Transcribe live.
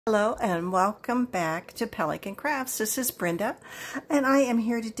Hello and welcome back to Pelican Crafts. This is Brenda and I am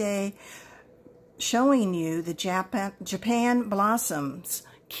here today showing you the Japan Blossoms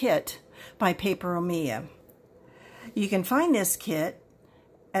kit by Paperomia. You can find this kit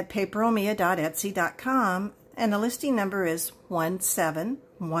at paperomia.etsy.com and the listing number is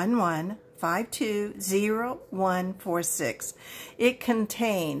 1711520146. It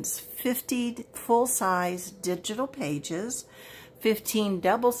contains 50 full-size digital pages, 15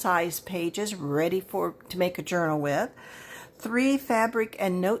 double-sized pages ready to make a journal with, 3 fabric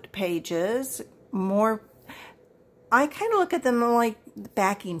and note pages, more, I kind of look at them like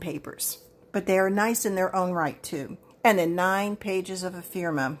backing papers, but they are nice in their own right too, and then 9 pages of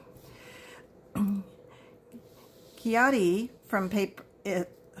ephemera. Khyati,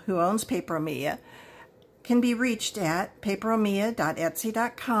 who owns Paperomia, can be reached at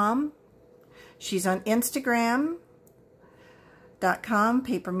paperomia.etsy.com. She's on Instagram,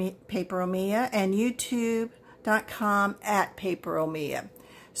 Paperomia, and YouTube.com at Paperomia.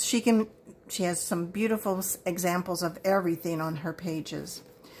 She has some beautiful examples of everything on her pages.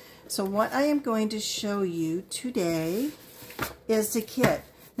 So what I am going to show you today is the kit.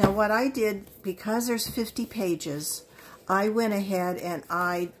 Now what I did, because there's 50 pages, I went ahead and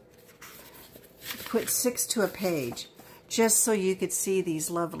I put 6 to a page, just so you could see these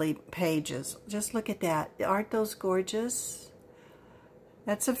lovely pages. Just look at that. Aren't those gorgeous?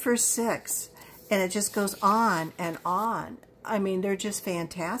 That's the first 6, and it just goes on and on. I mean, they're just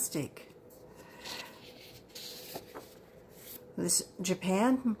fantastic. This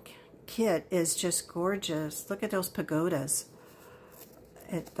Japan kit is just gorgeous. Look at those pagodas.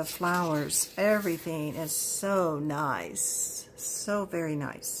 The flowers, everything is so nice. So very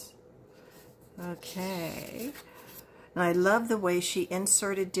nice. Okay. And I love the way she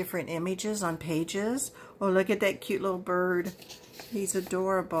inserted different images on pages. Oh, look at that cute little bird. He's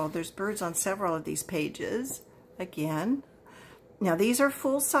adorable. There's birds on several of these pages. Again. Now these are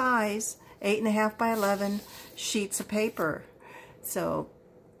full size, 8.5 by 11 sheets of paper. So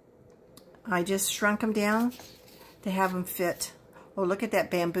I just shrunk them down to have them fit. Oh, look at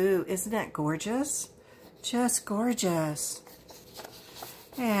that bamboo. Isn't that gorgeous? Just gorgeous.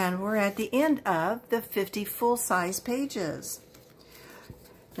 And we're at the end of the 50 full-size pages.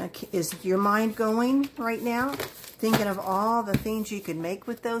 Now, is your mind going right now? Thinking of all the things you could make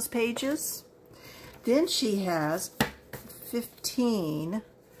with those pages? Then she has 15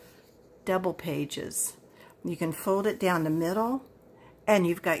 double pages. You can fold it down the middle, and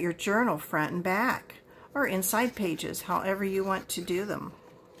you've got your journal front and back, or inside pages, however you want to do them.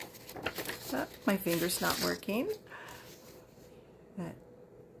 Oh, my finger's not working.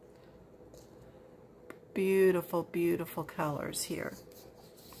 Beautiful, beautiful colors here.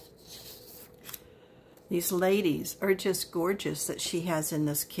 These ladies are just gorgeous that she has in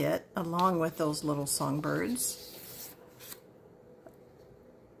this kit, along with those little songbirds.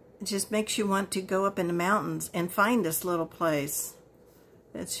 It just makes you want to go up in the mountains and find this little place.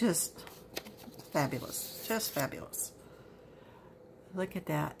 It's just fabulous, just fabulous. Look at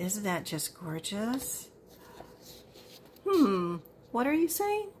that. Isn't that just gorgeous? What are you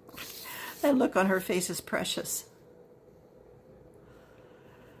saying? That look on her face is precious.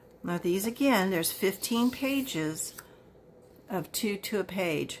 Now these again, there's 15 pages of 2 to a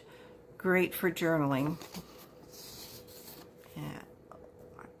page. Great for journaling. Yeah.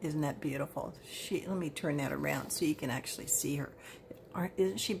 Isn't that beautiful? Let me turn that around so you can actually see her.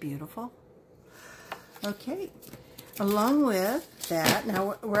 Isn't she beautiful? Okay. Along with that,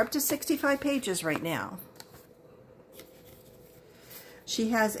 now we're up to 65 pages right now. She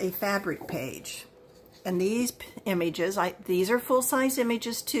has a fabric page. And these images, these are full-size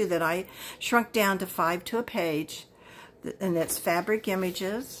images too that I shrunk down to 5 to a page. And that's fabric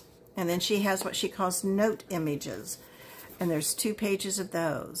images. And then she has what she calls note images. And there's 2 pages of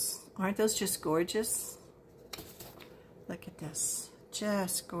those. Aren't those just gorgeous? Look at this.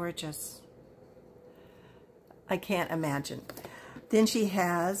 Just gorgeous. I can't imagine. Then she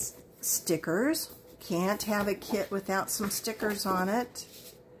has stickers. Can't have a kit without some stickers on it.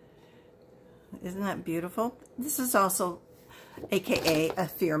 Isn't that beautiful? This is also aka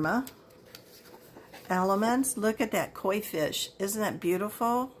ephemera elements. Look at that koi fish. Isn't that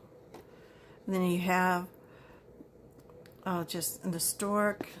beautiful? And then you have just the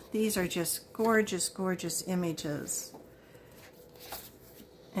stork. These are just gorgeous, gorgeous images.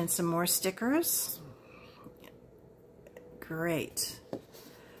 And some more stickers. Great.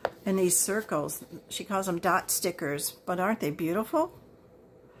 And these circles, she calls them dot stickers, but aren't they beautiful?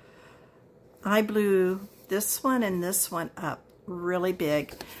 I blew this one and this one up really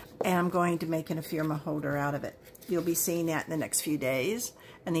big, and I'm going to make an ephemera holder out of it. You'll be seeing that in the next few days.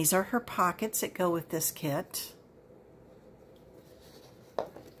 And these are her pockets that go with this kit.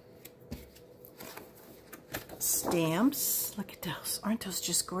 Stamps. Look at those. Aren't those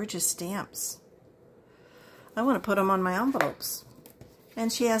just gorgeous stamps? I want to put them on my envelopes.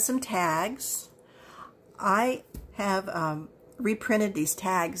 And she has some tags. I have reprinted these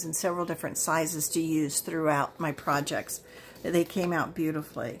tags in several different sizes to use throughout my projects. They came out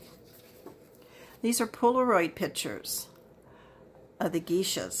beautifully. These are Polaroid pictures of the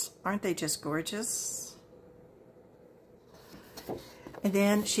geishas. Aren't they just gorgeous? And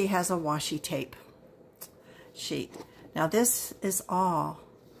then she has a washi tape sheet. Now this is all,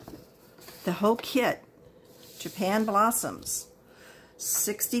 the whole kit, Japan Blossoms.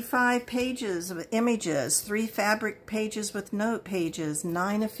 65 pages of images, 3 fabric pages with note pages,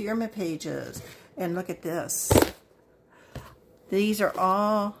 9 ephemera pages. And look at this. These are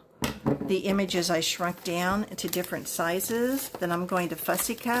all the images I shrunk down into different sizes. Then I'm going to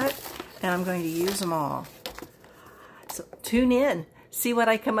fussy cut, and I'm going to use them all. So tune in, see what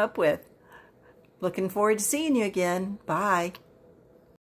I come up with. Looking forward to seeing you again. Bye.